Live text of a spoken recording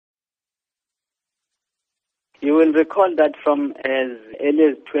You will recall that from as early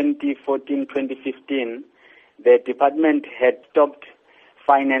as 2014, 2015, the department had stopped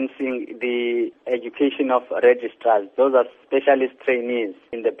financing the education of registrars. Those are specialist trainees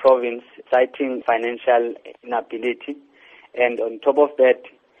in the province, citing financial inability. And on top of that,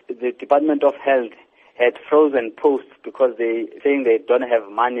 the Department of Health had frozen posts because they saying they don't have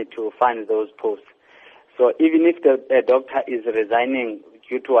money to fund those posts. So even if the doctor is resigning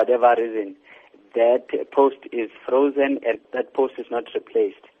due to whatever reason, that post is frozen and that post is not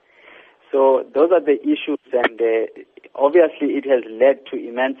replaced. So those are the issues, and obviously it has led to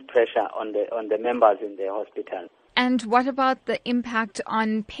immense pressure on the members in the hospital. And what about the impact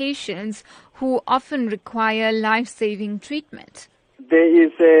on patients who often require life-saving treatment? There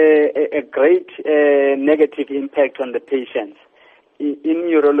is a great negative impact on the patients. In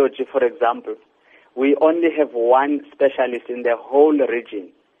neurology, for example, we only have one specialist in the whole region,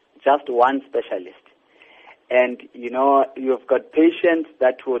 just one specialist. And, you've got patients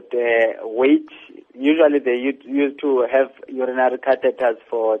that would wait. Usually they used to have urinary catheters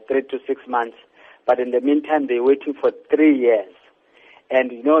for 3 to 6 months, but in the meantime they're waiting for 3 years.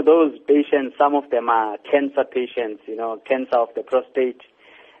 And, those patients, some of them are cancer patients, cancer of the prostate.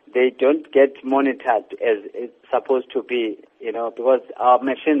 They don't get monitored as it's supposed to be, because our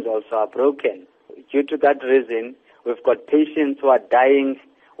machines also are broken. Due to that reason, we've got patients who are dying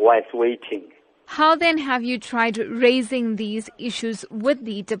whilst waiting. How then have you tried raising these issues with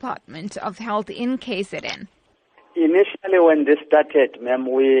the Department of Health in KZN? Initially, when this started,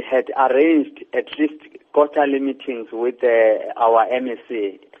 ma'am, we had arranged at least quarterly meetings with our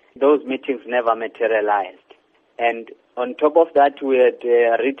MEC. Those meetings never materialized. And on top of that, we had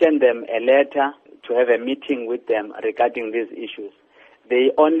written them a letter to have a meeting with them regarding these issues.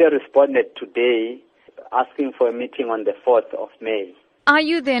 They only responded today asking for a meeting on the 4th of May. Are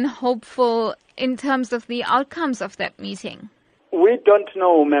you then hopeful in terms of the outcomes of that meeting? We don't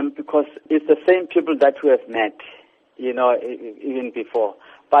know, ma'am, because it's the same people that we have met, even before.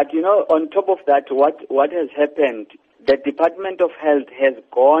 But, on top of that, what has happened, the Department of Health has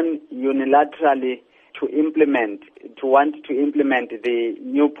gone unilaterally to want to implement the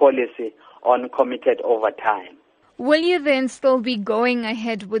new policy on committed overtime. Will you then still be going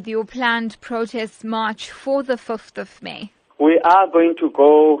ahead with your planned protest march for the 5th of May? We are going to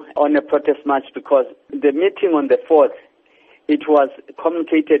go on a protest march because the meeting on the 4th, it was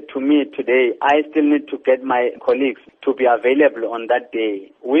communicated to me today. I still need to get my colleagues to be available on that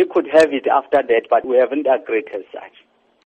day. We could have it after that, but we haven't agreed as such.